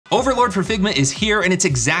Overlord for Figma is here, and it's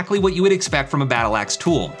exactly what you would expect from a battle axe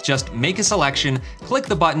tool. Just make a selection, click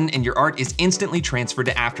the button, and your art is instantly transferred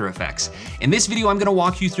to After Effects. In this video, I'm gonna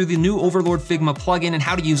walk you through the new Overlord Figma plugin and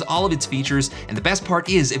how to use all of its features. And the best part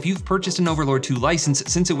is, if you've purchased an Overlord 2 license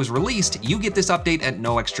since it was released, you get this update at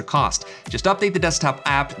no extra cost. Just update the desktop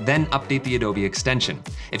app, then update the Adobe extension.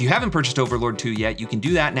 If you haven't purchased Overlord 2 yet, you can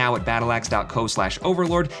do that now at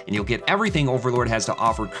battleaxe.co/overlord, and you'll get everything Overlord has to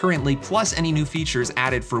offer currently, plus any new features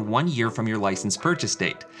added for 1 year from your license purchase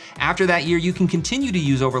date. After that year, you can continue to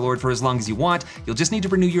use Overlord for as long as you want. You'll just need to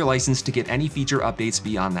renew your license to get any feature updates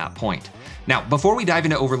beyond that point. Now, before we dive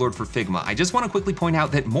into Overlord for Figma, I just want to quickly point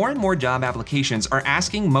out that more and more job applications are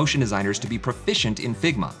asking motion designers to be proficient in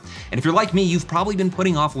Figma. And if you're like me, you've probably been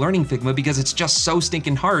putting off learning Figma because it's just so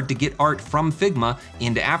stinking hard to get art from Figma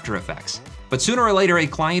into After Effects. But sooner or later, a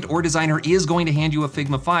client or designer is going to hand you a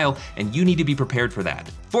Figma file, and you need to be prepared for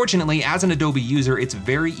that. Fortunately, as an Adobe user, it's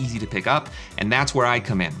very easy to pick up, and that's where I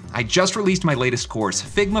come in. I just released my latest course,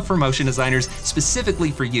 Figma for Motion Designers,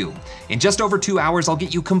 specifically for you. In just over 2 hours, I'll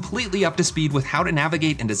get you completely up to speed with how to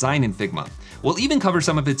navigate and design in Figma. We'll even cover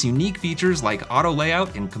some of its unique features like auto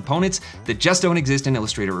layout and components that just don't exist in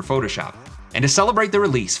Illustrator or Photoshop. And to celebrate the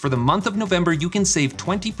release, for the month of November, you can save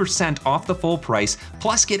 20% off the full price,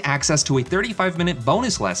 plus get access to a 35-minute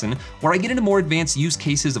bonus lesson where I get into more advanced use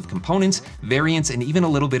cases of components, variants, and even a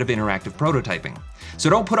little bit of interactive prototyping. So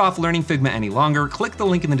don't put off learning Figma any longer. Click the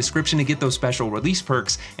link in the description to get those special release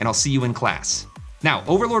perks, and I'll see you in class. Now,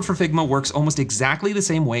 Overlord for Figma works almost exactly the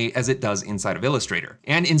same way as it does inside of Illustrator,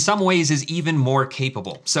 and in some ways is even more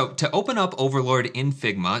capable. So to open up Overlord in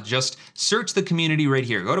Figma, just search the community right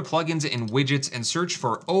here. Go to Plugins and Widgets and search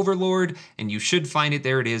for Overlord, and you should find it.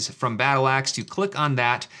 There it is from Battle Axe. You click on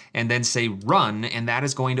that and then say Run, and that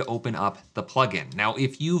is going to open up the plugin. Now,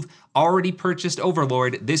 if you've already purchased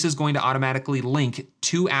Overlord, this is going to automatically link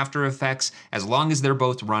to After Effects as long as they're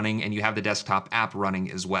both running and you have the desktop app running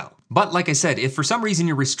as well. But like I said, if for some reason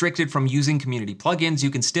you're restricted from using community plugins, you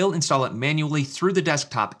can still install it manually through the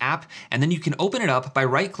desktop app, and then you can open it up by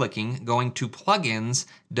right-clicking, going to Plugins,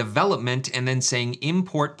 Development, and then saying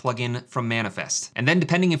Import Plugin from Manifest. And then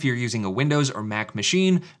depending if you're using a Windows or Mac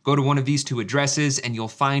machine, go to one of these two addresses and you'll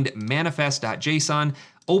find manifest.json.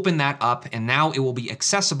 Open that up, and now it will be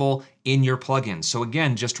accessible in your plugins. So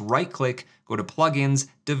again, just right-click, go to Plugins,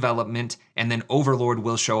 Development, and then Overlord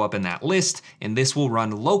will show up in that list, and this will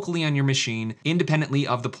run locally on your machine independently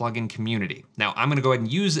of the plugin community. Now, I'm gonna go ahead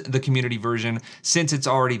and use the community version since it's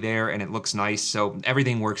already there and it looks nice, so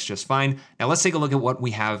everything works just fine. Now let's take a look at what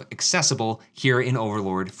we have accessible here in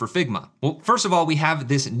Overlord for Figma. Well, first of all, we have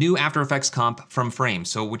this new After Effects comp from Frames.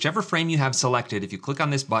 So whichever frame you have selected, if you click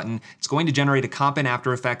on this button, it's going to generate a comp in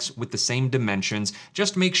After Effects with the same dimensions.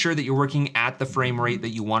 Just make sure that you're working at the frame rate that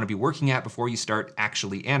you want to be working at before you start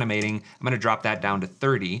actually animating. I'm going to drop that down to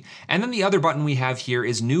 30. And then the other button we have here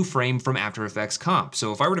is New Frame from After Effects Comp.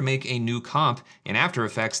 So if I were to make a new comp in After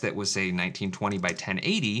Effects that was, say, 1920 by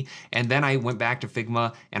 1080, and then I went back to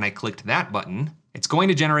Figma and I clicked that button, it's going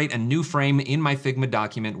to generate a new frame in my Figma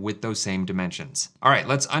document with those same dimensions. All right,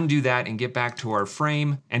 let's undo that and get back to our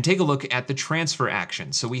frame and take a look at the transfer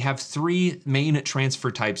action. So we have 3 main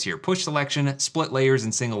transfer types here: push selection, split layers,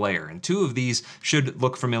 and single layer. And 2 of these should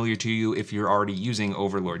look familiar to you if you're already using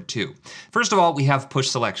Overlord 2. First of all, we have push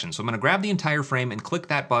selection. So I'm gonna grab the entire frame and click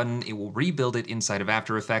that button. It will rebuild it inside of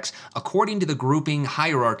After Effects according to the grouping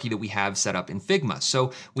hierarchy that we have set up in Figma.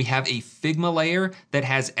 So we have a Figma layer that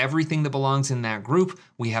has everything that belongs in that group.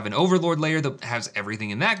 We have an Overlord layer that has everything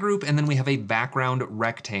in that group, and then we have a background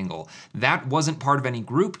rectangle. That wasn't part of any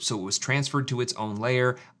group, so it was transferred to its own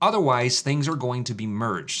layer. Otherwise, things are going to be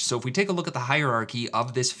merged. So if we take a look at the hierarchy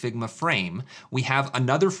of this Figma frame, we have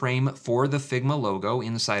another frame for the Figma logo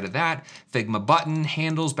inside of that, Figma button,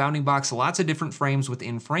 handles, bounding box, lots of different frames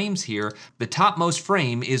within frames here. The topmost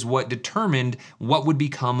frame is what determined what would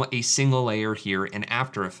become a single layer here in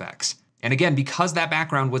After Effects. And again, because that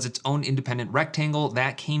background was its own independent rectangle,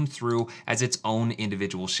 that came through as its own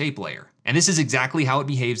individual shape layer. And this is exactly how it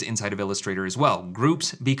behaves inside of Illustrator as well.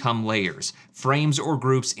 Groups become layers. Frames or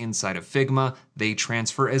groups inside of Figma, they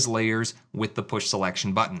transfer as layers with the push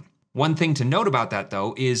selection button. One thing to note about that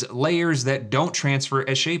though is layers that don't transfer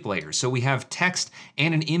as shape layers. So we have text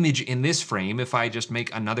and an image in this frame. If I just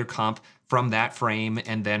make another comp from that frame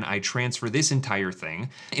and then I transfer this entire thing,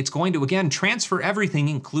 it's going to again transfer everything,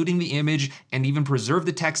 including the image, and even preserve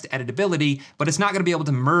the text editability, but it's not gonna be able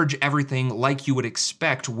to merge everything like you would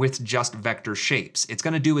expect with just vector shapes. It's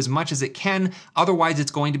gonna do as much as it can, otherwise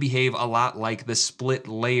it's going to behave a lot like the split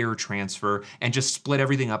layer transfer and just split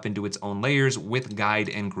everything up into its own layers with guide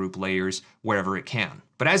and group layers wherever it can.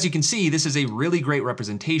 But as you can see, this is a really great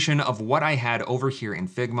representation of what I had over here in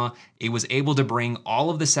Figma. It was able to bring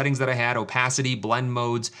all of the settings that I had, opacity, blend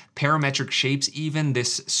modes, parametric shapes, even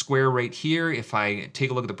this square right here. If I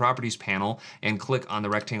take a look at the properties panel and click on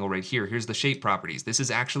the rectangle right here, here's the shape properties. This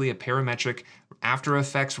is actually a parametric After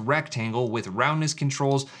Effects rectangle with roundness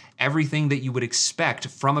controls, everything that you would expect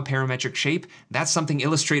from a parametric shape. That's something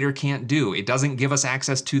Illustrator can't do. It doesn't give us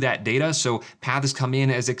access to that data, so paths come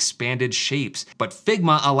in as expanded shapes. But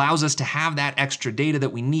Figma allows us to have that extra data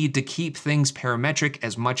that we need to keep things parametric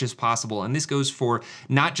as much as possible. And this goes for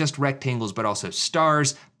not just rectangles, but also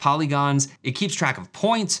stars, polygons. It keeps track of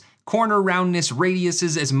points, corner roundness,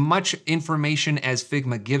 radiuses, as much information as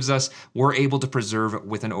Figma gives us, we're able to preserve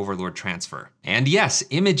with an Overlord transfer. And yes,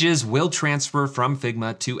 images will transfer from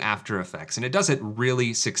Figma to After Effects, and it does it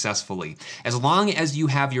really successfully. As long as you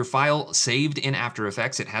have your file saved in After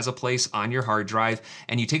Effects, it has a place on your hard drive,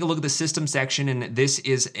 and you take a look at the system section and this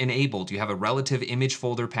is enabled. You have a relative image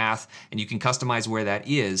folder path, and you can customize where that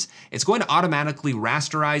is. It's going to automatically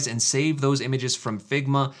rasterize and save those images from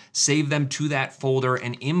Figma, save them to that folder,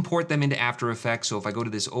 and import them into After Effects. So if I go to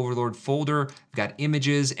this Overlord folder, I've got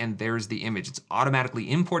images and there's the image. It's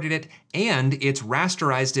automatically imported it and it's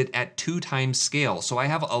rasterized it at 2x scale. So I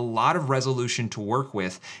have a lot of resolution to work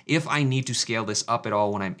with if I need to scale this up at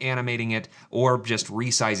all when I'm animating it or just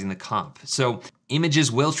resizing the comp. So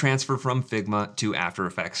images will transfer from Figma to After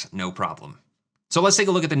Effects, no problem. So let's take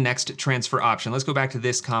a look at the next transfer option. Let's go back to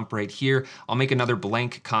this comp right here. I'll make another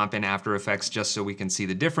blank comp in After Effects just so we can see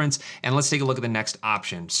the difference. And let's take a look at the next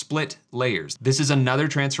option, split layers. This is another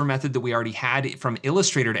transfer method that we already had from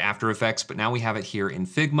Illustrator to After Effects, but now we have it here in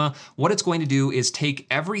Figma. What it's going to do is take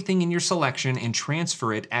everything in your selection and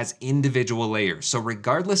transfer it as individual layers. So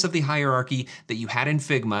regardless of the hierarchy that you had in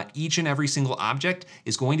Figma, each and every single object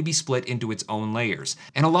is going to be split into its own layers.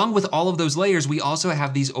 And along with all of those layers, we also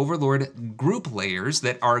have these Overlord group layers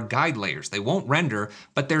that are guide layers. They won't render,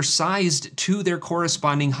 but they're sized to their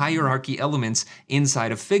corresponding hierarchy elements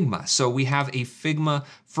inside of Figma. So we have a Figma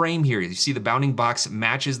frame here. You see the bounding box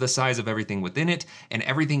matches the size of everything within it, and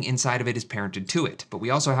everything inside of it is parented to it. But we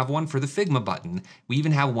also have one for the Figma button. We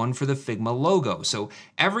even have one for the Figma logo. So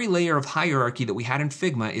every layer of hierarchy that we had in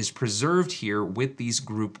Figma is preserved here with these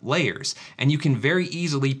group layers. And you can very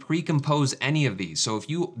easily pre-compose any of these. So if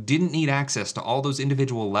you didn't need access to all those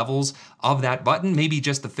individual levels of that button, maybe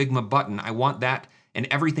just the Figma button, I want that and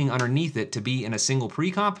everything underneath it to be in a single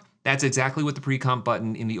pre-comp, that's exactly what the Precomp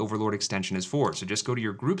button in the Overlord extension is for. So just go to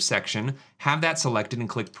your group section, have that selected and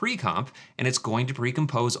click Precomp, and it's going to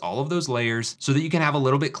pre-compose all of those layers so that you can have a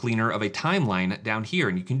little bit cleaner of a timeline down here.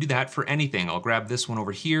 And you can do that for anything. I'll grab this one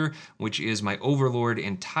over here, which is my Overlord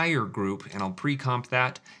entire group, and I'll pre-comp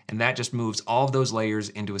that, and that just moves all of those layers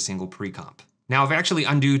into a single pre-comp. Now I've actually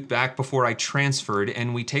undone back before I transferred,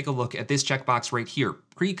 and we take a look at this checkbox right here,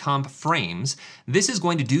 Precomp Frames. This is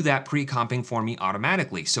going to do that pre-comping for me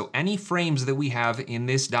automatically. So any frames that we have in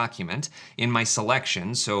this document, in my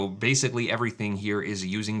selection, so basically everything here is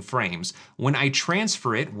using frames, when I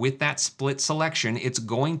transfer it with that split selection, it's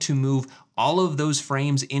going to move all of those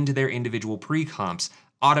frames into their individual pre-comps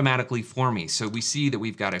automatically for me. So we see that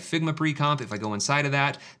we've got a Figma pre-comp. If I go inside of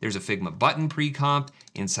that, there's a Figma button pre-comp.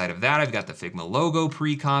 Inside of that, I've got the Figma logo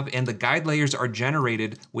pre-comp, and the guide layers are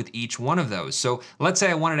generated with each one of those. So let's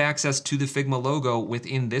say I wanted access to the Figma logo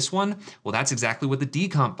within this one. Well, that's exactly what the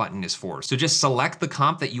decomp button is for. So just select the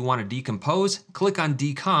comp that you want to decompose, click on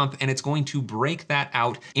decomp, and it's going to break that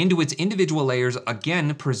out into its individual layers,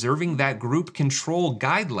 again, preserving that group control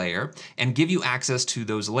guide layer and give you access to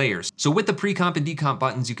those layers. So with the pre-comp and decomp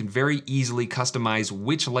buttons, you can very easily customize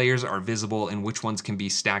which layers are visible and which ones can be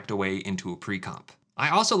stacked away into a pre-comp. I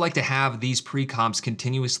also like to have these pre-comps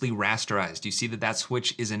continuously rasterized. You see that that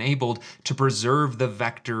switch is enabled to preserve the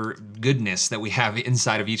vector goodness that we have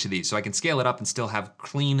inside of each of these. So I can scale it up and still have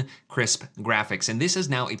clean, crisp graphics. And this is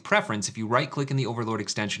now a preference. If you right click in the Overlord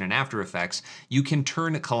extension in After Effects, you can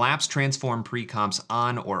turn collapse transform pre-comps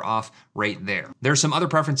on or off right there. There are some other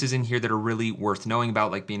preferences in here that are really worth knowing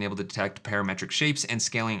about, like being able to detect parametric shapes and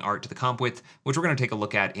scaling art to the comp width, which we're gonna take a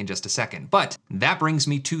look at in just a second. But that brings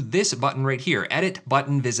me to this button right here, Edit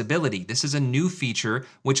Button Visibility. This is a new feature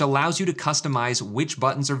which allows you to customize which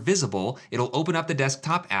buttons are visible. It'll open up the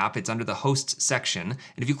desktop app. It's under the hosts section.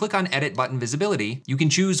 And if you click on Edit Button Visibility, you can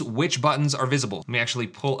choose which buttons are visible. Let me actually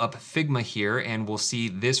pull up Figma here and we'll see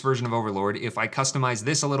this version of Overlord. If I customize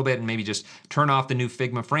this a little bit and maybe just turn off the new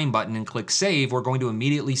Figma frame button and click Save, we're going to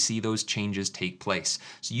immediately see those changes take place.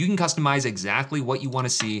 So you can customize exactly what you want to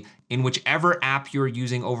see in whichever app you're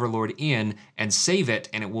using Overlord in and save it,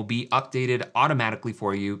 and it will be updated automatically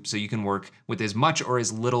for you so you can work with as much or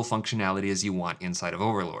as little functionality as you want inside of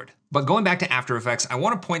Overlord. But going back to After Effects, I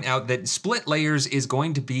want to point out that split layers is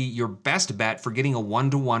going to be your best bet for getting a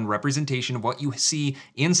one-to-one representation of what you see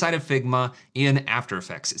inside of Figma in After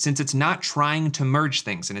Effects. Since it's not trying to merge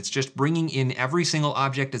things and it's just bringing in every single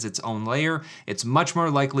object as its own layer, it's much more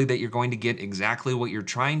likely that you're going to get exactly what you're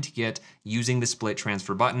trying to get using the split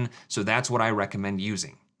transfer button. So that's what I recommend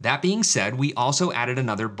using. That being said, we also added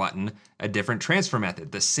another button, a different transfer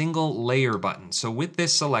method, the single layer button. So with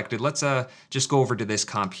this selected, let's just go over to this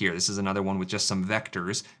comp here. This is another one with just some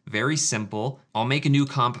vectors, very simple. I'll make a new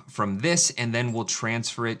comp from this and then we'll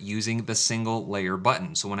transfer it using the single layer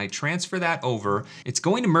button. So when I transfer that over, it's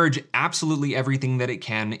going to merge absolutely everything that it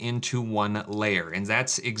can into one layer. And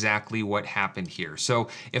that's exactly what happened here. So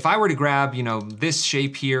if I were to grab, this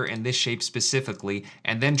shape here and this shape specifically,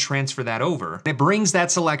 and then transfer that over, it brings that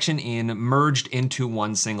selection in merged into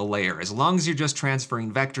one single layer. As long as you're just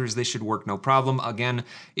transferring vectors, this should work no problem. Again,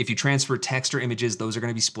 if you transfer text or images, those are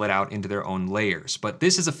going to be split out into their own layers. But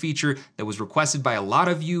this is a feature that was requested by a lot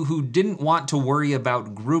of you who didn't want to worry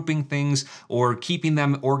about grouping things or keeping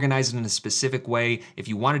them organized in a specific way. If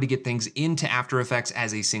you wanted to get things into After Effects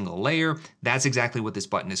as a single layer, that's exactly what this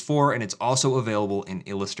button is for, and it's also available in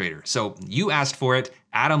Illustrator. So you asked for it,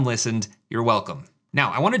 Adam listened, you're welcome. Now,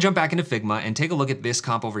 I want to jump back into Figma and take a look at this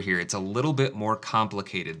comp over here. It's a little bit more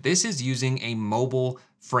complicated. This is using a mobile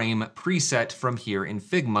frame preset from here in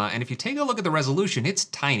Figma. And if you take a look at the resolution, it's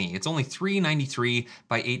tiny. It's only 393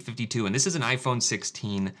 by 852, and this is an iPhone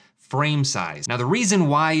 16 frame size. Now, the reason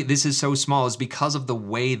why this is so small is because of the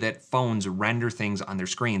way that phones render things on their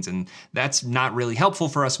screens. And that's not really helpful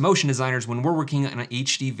for us motion designers when we're working on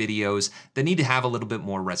HD videos that need to have a little bit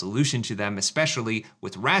more resolution to them, especially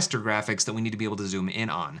with raster graphics that we need to be able to zoom in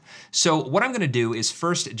on. So what I'm gonna do is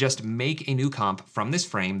first just make a new comp from this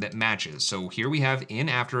frame that matches. So here we have in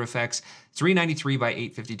After Effects, 393 by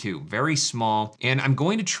 852, very small. And I'm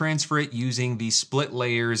going to transfer it using the split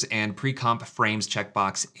layers and Precomp Frames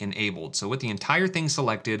checkbox enabled. So with the entire thing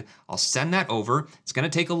selected, I'll send that over. It's gonna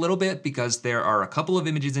take a little bit because there are a couple of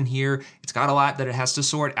images in here. It's got a lot that it has to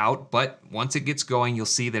sort out, but once it gets going, you'll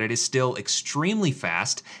see that it is still extremely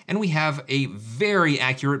fast. And we have a very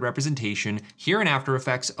accurate representation here in After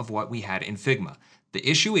Effects of what we had in Figma. The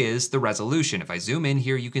issue is the resolution. If I zoom in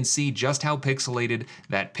here, you can see just how pixelated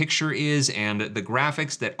that picture is, and the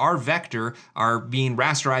graphics that are vector are being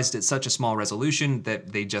rasterized at such a small resolution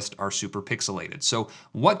that they just are super pixelated. So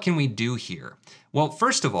what can we do here? Well,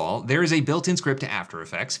 first of all, there is a built-in script to After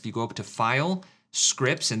Effects. If you go up to File,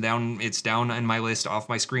 Scripts, and it's down on my list off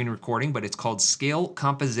my screen recording, but it's called Scale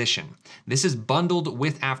Composition. This is bundled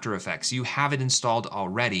with After Effects. You have it installed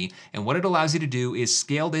already, and what it allows you to do is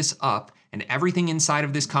scale this up, and everything inside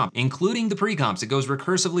of this comp, including the precomps, it goes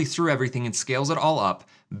recursively through everything and scales it all up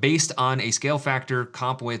based on a scale factor,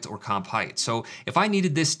 comp width, or comp height. So if I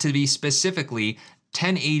needed this to be specifically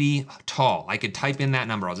 1080 tall, I could type in that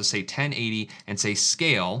number. I'll just say 1080 and say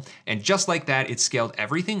scale. And just like that, it scaled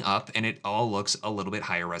everything up and it all looks a little bit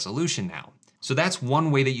higher resolution now. So that's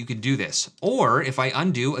one way that you could do this. Or if I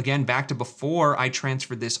undo, again, back to before I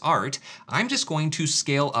transferred this art, I'm just going to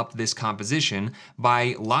scale up this composition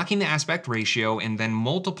by locking the aspect ratio and then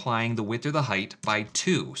multiplying the width or the height by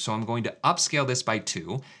 2. So I'm going to upscale this by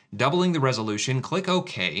 2, doubling the resolution, click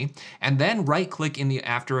OK, and then right-click in the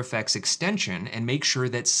After Effects extension and make sure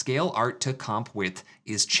that Scale Art to Comp Width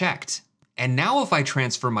is checked. And now if I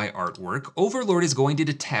transfer my artwork, Overlord is going to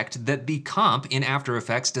detect that the comp in After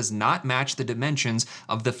Effects does not match the dimensions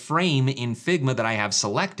of the frame in Figma that I have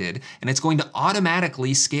selected, and it's going to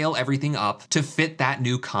automatically scale everything up to fit that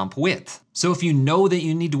new comp width. So if you know that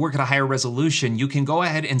you need to work at a higher resolution, you can go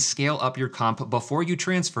ahead and scale up your comp before you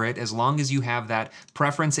transfer it, as long as you have that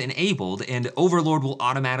preference enabled, and Overlord will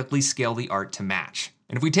automatically scale the art to match.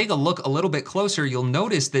 And if we take a look a little bit closer, you'll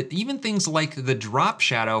notice that even things like the drop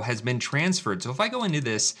shadow has been transferred. So if I go into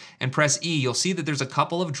this and press E, you'll see that there's a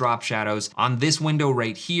couple of drop shadows on this window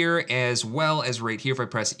right here, as well as right here. If I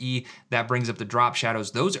press E, that brings up the drop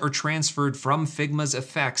shadows. Those are transferred from Figma's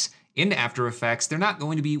effects into After Effects. They're not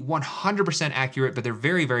going to be 100% accurate, but they're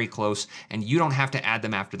very, very close, and you don't have to add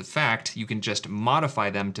them after the fact. You can just modify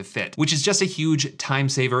them to fit, which is just a huge time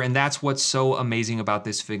saver, and that's what's so amazing about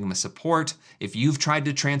this Figma support. If you've tried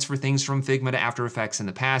to transfer things from Figma to After Effects in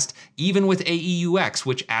the past, even with AEUX,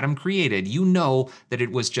 which Adam created, you know that it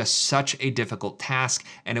was just such a difficult task,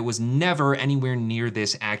 and it was never anywhere near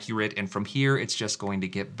this accurate, and from here, it's just going to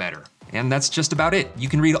get better. And that's just about it. You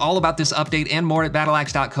can read all about this update and more at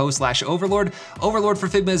battleaxe.co/overlord. Overlord for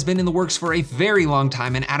Figma has been in the works for a very long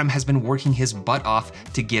time, and Adam has been working his butt off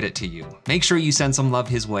to get it to you. Make sure you send some love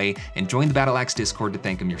his way and join the BattleAxe Discord to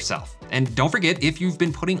thank him yourself. And don't forget, if you've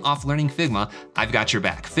been putting off learning Figma, I've got your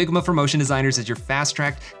back. Figma for Motion Designers is your fast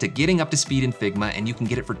track to getting up to speed in Figma, and you can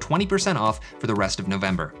get it for 20% off for the rest of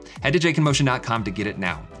November. Head to jakeandmotion.com to get it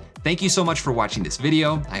now. Thank you so much for watching this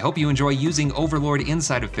video. I hope you enjoy using Overlord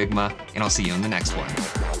inside of Figma, and I'll see you in the next one.